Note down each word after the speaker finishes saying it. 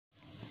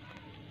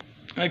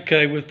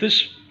Okay, with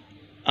this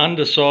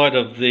underside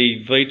of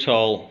the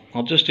Vtol,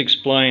 I'll just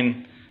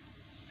explain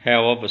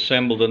how I've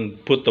assembled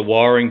and put the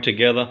wiring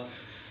together.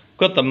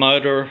 Got the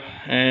motor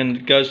and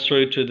it goes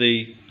through to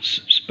the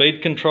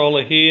speed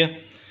controller here.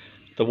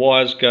 The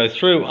wires go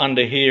through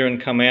under here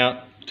and come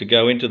out to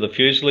go into the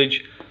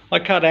fuselage. I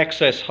cut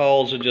access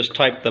holes and just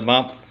tape them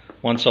up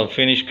once I've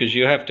finished, because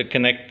you have to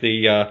connect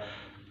the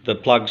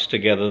plugs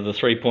together, the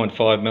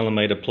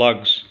 3.5mm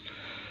plugs.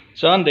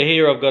 So under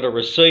here I've got a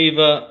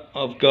receiver,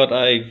 I've got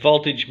a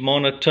voltage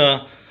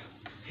monitor.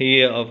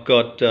 Here I've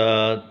got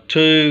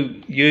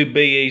two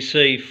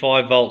UBEC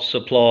 5V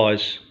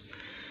supplies,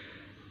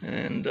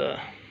 and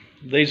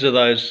these are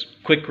those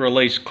quick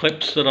release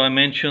clips that I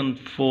mentioned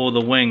for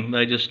the wing.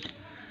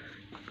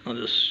 I'll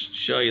just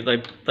show you,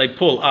 they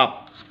pull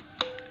up,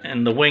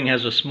 and the wing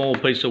has a small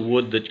piece of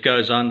wood that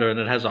goes under, and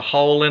it has a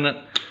hole in it,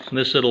 and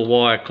this little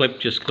wire clip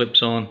just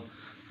clips on.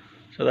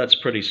 So that's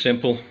pretty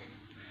simple.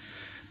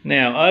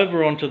 Now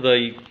over onto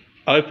the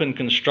open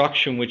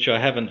construction, which I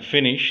haven't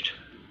finished.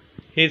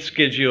 This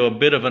gives you a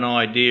bit of an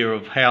idea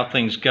of how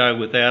things go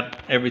without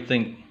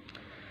everything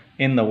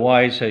in the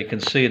way, so you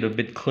can see it a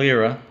bit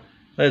clearer.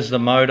 There's the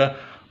motor.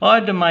 I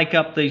had to make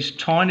up these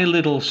tiny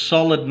little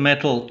solid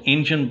metal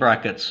engine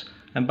brackets,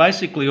 and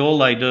basically all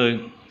they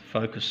do,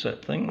 focus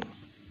that thing,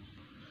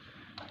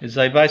 is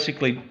they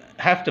basically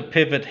have to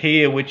pivot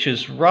here, which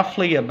is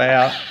roughly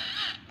about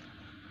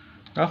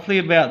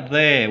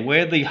there,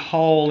 where the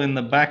hole in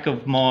the back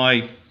of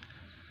my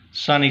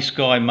Sunny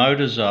Sky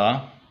motors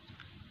are.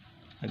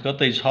 I've got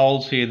these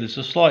holes here. There's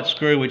a slight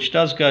screw which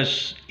does go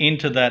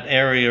into that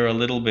area a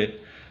little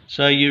bit.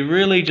 So you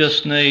really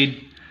just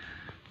need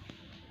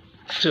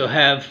to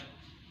have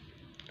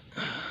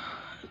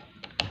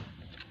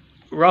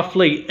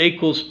roughly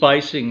equal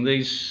spacing.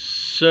 These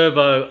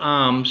servo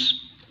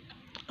arms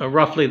are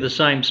roughly the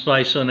same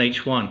space on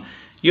each one.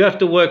 You have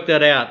to work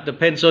that out.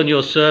 Depends on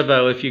your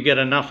servo if you get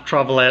enough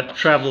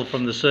travel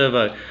from the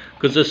servo,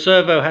 because the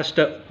servo has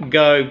to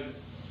go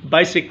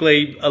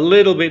basically a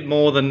little bit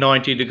more than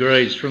 90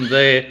 degrees from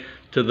there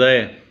to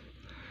there.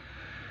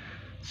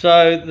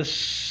 So the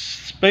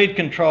speed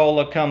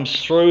controller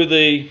comes through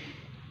the,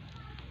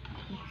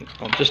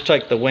 I'll just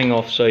take the wing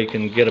off so you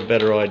can get a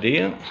better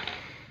idea.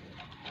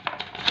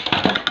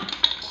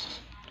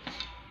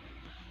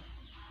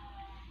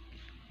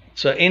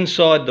 So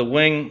inside the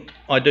wing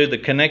I do the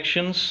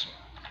connections.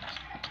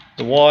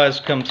 The wires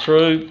come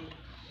through,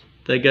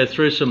 they go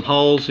through some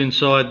holes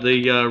inside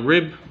the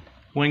rib,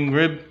 wing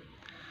rib.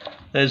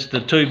 There's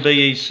the two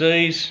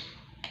BECs.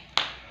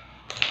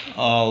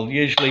 I'll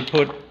usually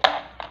put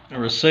a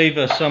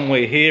receiver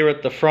somewhere here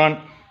at the front.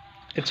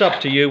 It's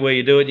up to you where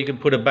you do it. You can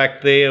put it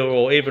back there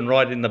or even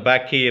right in the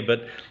back here,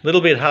 but a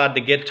little bit hard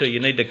to get to. You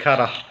need to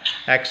cut a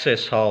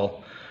access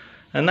hole.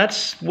 And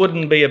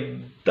that'd be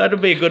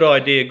a good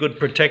idea, a good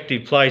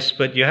protective place,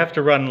 but you have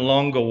to run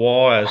longer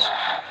wires.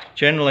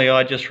 Generally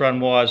I just run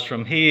wires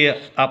from here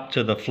up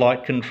to the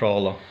flight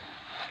controller.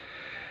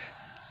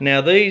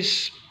 Now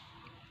these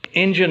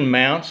engine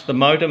mounts, the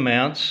motor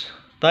mounts,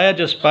 they are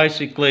just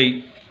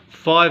basically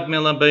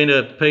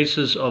 5mm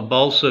pieces of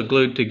balsa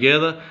glued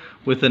together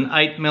with an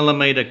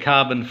 8mm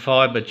carbon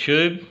fibre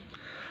tube.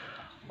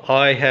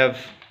 I have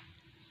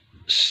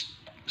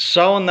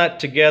sewn that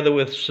together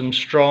with some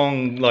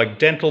strong, like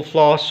dental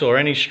floss or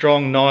any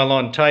strong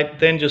nylon tape,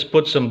 then just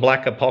put some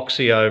black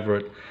epoxy over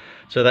it.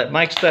 So that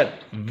makes that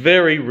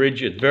very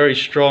rigid, very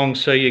strong,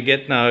 so you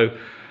get no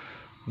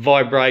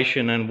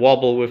vibration and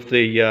wobble with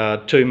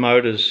the two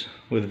motors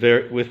with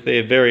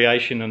their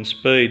variation and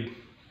speed.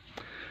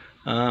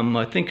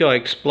 I think I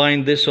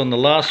explained this on the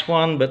last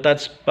one, but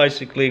that's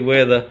basically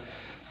where the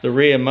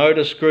rear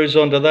motor screws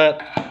onto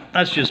that.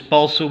 That's just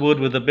balsa wood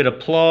with a bit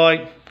of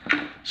ply,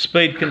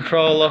 speed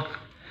controller,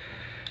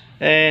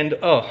 and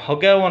I'll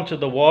go on to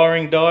the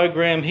wiring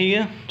diagram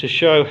here to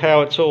show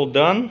how it's all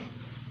done.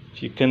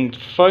 If you can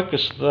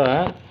focus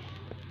that,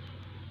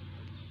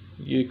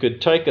 you could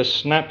take a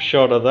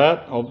snapshot of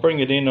that. I'll bring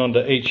it in onto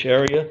each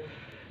area.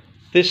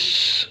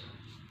 This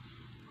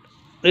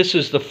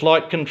is the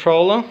flight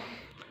controller.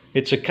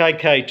 It's a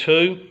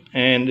KK2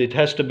 and it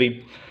has to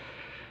be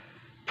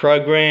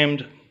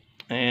programmed,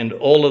 and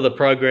all of the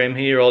program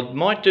here, I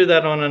might do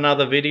that on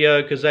another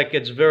video because that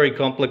gets very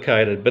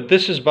complicated. But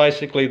this is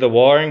basically the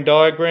wiring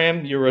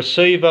diagram. Your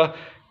receiver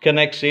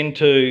connects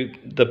into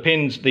the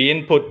pins, the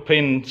input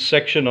pin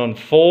section on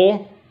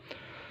 4.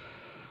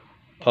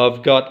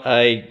 I've got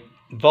a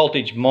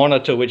voltage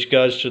monitor which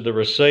goes to the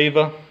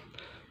receiver.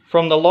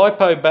 From the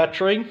LiPo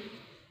battery,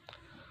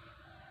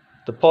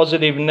 the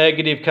positive and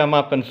negative come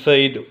up and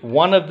feed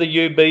one of the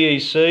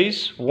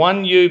UBECs.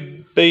 One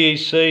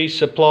UBEC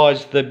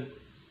supplies the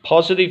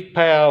positive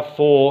power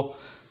for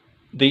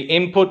the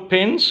input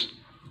pins,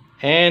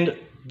 and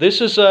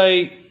this is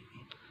a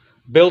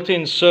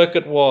built-in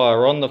circuit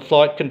wire on the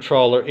flight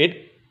controller.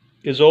 It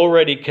is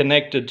already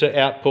connected to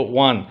output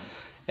 1.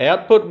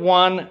 Output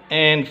 1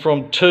 and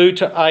from 2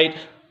 to 8,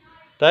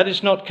 that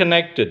is not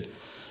connected.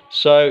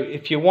 So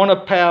if you want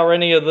to power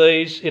any of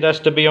these, it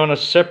has to be on a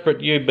separate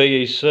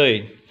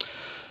UBEC.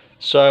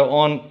 So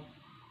on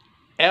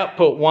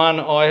output 1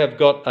 I have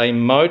got a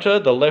motor,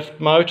 the left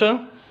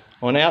motor.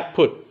 On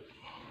output,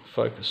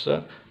 focus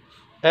that.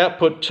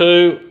 Output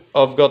 2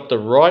 I've got the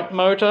right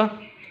motor.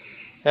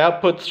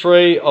 Output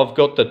 3 I've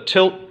got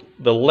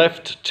the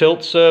left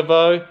tilt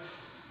servo,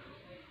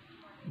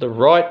 the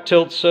right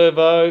tilt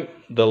servo,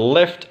 the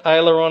left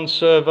aileron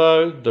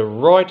servo, the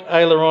right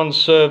aileron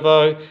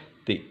servo,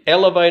 the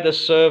elevator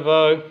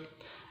servo,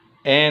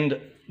 and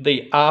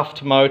the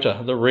aft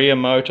motor, the rear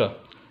motor.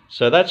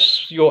 So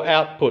that's your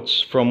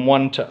outputs from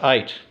 1 to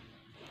 8.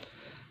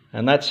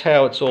 And that's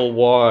how it's all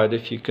wired.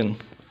 If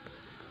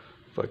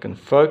I can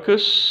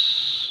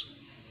focus,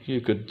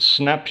 you could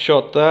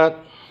snapshot that,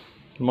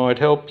 might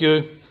help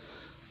you.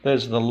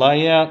 There's the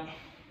layout.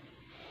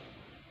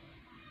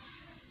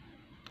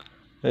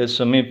 There's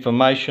some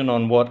information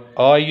on what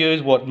I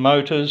use, what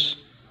motors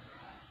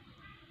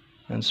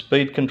and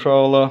speed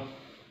controller.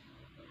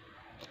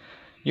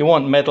 You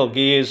want metal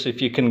gears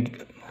if you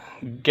can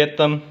get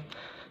them,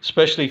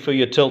 especially for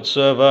your tilt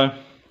servo.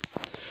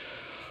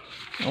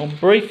 I'll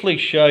briefly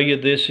show you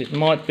this, it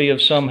might be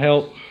of some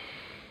help.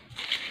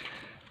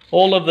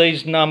 All of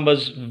these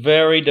numbers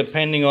vary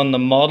depending on the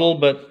model,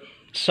 but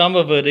some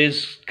of it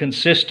is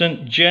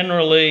consistent.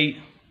 Generally,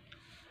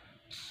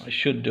 I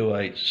should do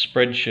a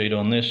spreadsheet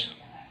on this.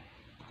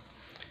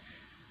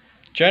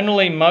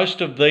 Generally,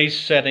 most of these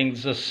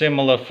settings are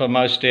similar for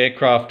most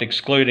aircraft,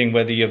 excluding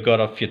whether you've got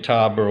a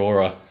Futaba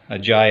or a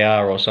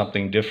JR or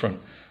something different.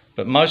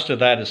 But most of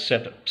that is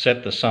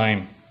set the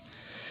same.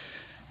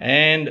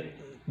 And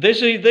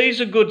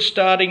these are good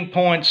starting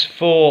points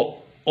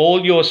for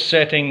all your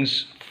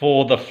settings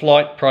for the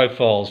flight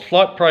profiles.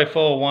 Flight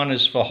profile 1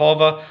 is for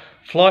hover.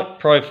 Flight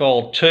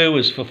profile 2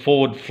 is for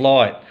forward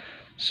flight.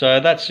 So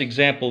that's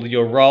example,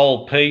 your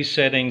roll P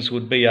settings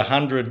would be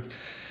 100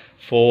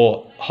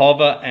 for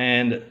hover,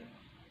 and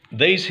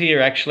these here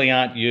actually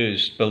aren't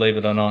used, believe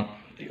it or not.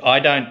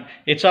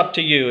 It's up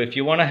to you. If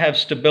you want to have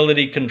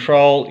stability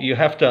control, you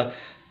have to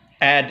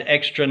add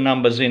extra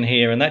numbers in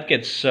here, and that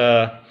gets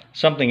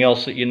something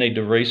else that you need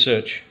to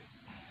research.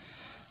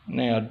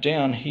 Now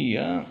down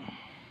here,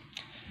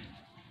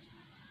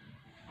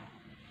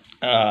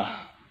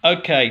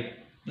 okay,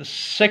 the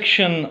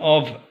section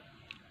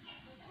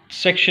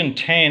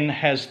 10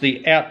 has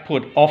the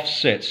output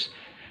offsets.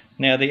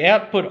 Now the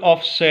output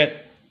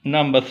offset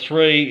number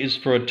 3 is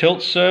for a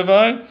tilt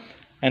servo,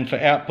 and for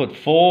output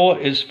 4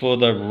 is for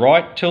the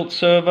right tilt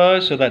servo,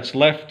 so that's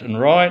left and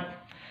right.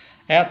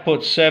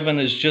 Output 7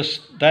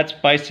 is that's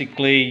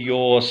basically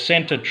your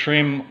center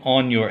trim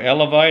on your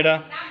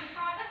elevator.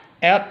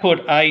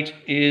 Output 8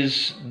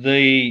 is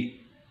the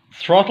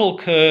throttle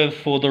curve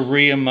for the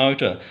rear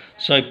motor.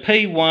 So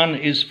P1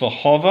 is for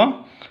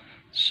hover,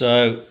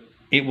 so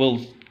it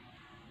will,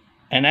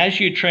 and as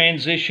you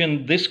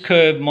transition, this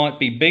curve might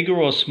be bigger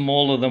or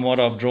smaller than what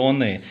I've drawn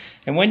there.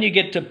 And when you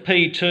get to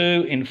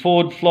P2 in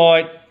forward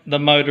flight, the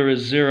motor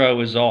is 0,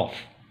 is off.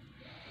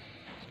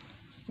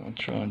 I'll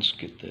try and just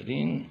get that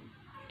in.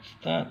 It's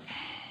that.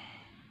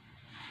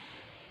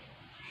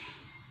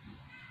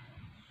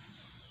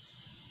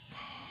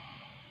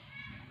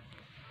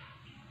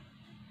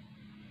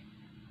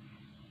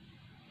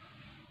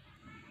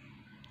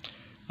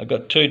 I've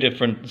got 2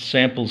 different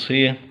samples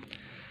here.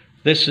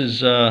 This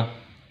is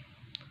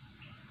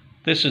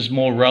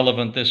more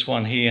relevant, this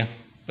one here,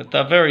 but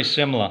they're very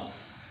similar.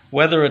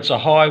 Whether it's a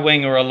high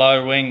wing or a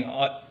low wing,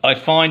 I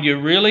find you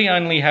really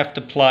only have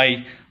to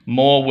play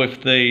more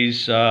with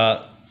these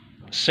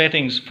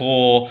settings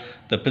for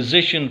the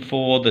position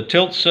for the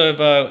tilt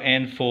servo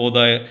and for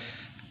the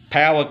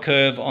power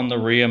curve on the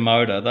rear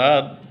motor.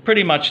 They're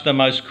pretty much the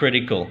most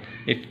critical.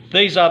 If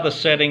these other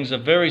settings are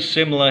very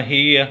similar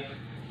here,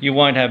 you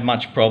won't have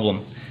much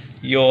problem.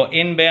 Your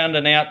inbound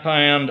and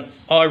outbound,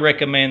 I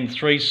recommend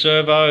 3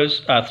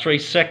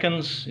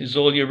 seconds is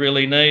all you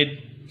really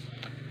need.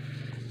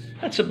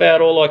 That's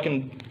about all I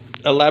can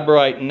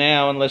elaborate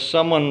now, unless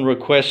someone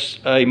requests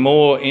a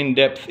more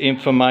in-depth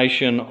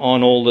information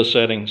on all the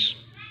settings.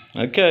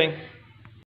 Okay.